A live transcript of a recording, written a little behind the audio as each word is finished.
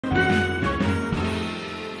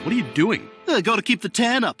you doing? Gotta keep the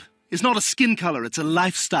tan up. It's not a skin color, it's a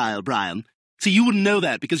lifestyle, Brian. See, you wouldn't know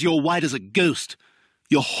that because you're white as a ghost.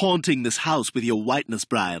 You're haunting this house with your whiteness,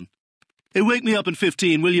 Brian. Hey, wake me up in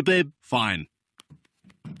 15, will you, babe? Fine.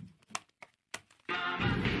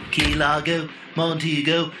 Key Largo,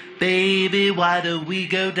 Montego, baby, why don't we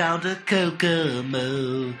go down to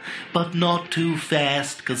Kokomo? But not too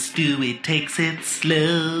fast, 'cause Stewie takes it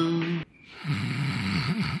slow.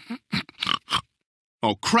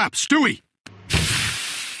 Oh, crap, Stewie!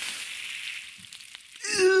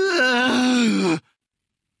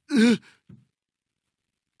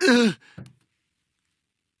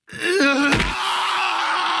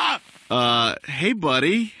 Hey,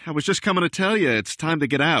 buddy. I was just coming to tell you it's time to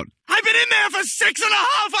get out. I've been in there for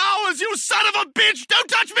 6.5 hours, you son of a bitch! Don't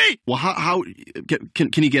touch me! Well, how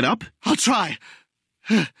can you get up? I'll try.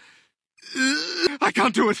 I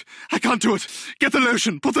can't do it. I can't do it. Get the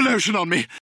lotion. Put the lotion on me.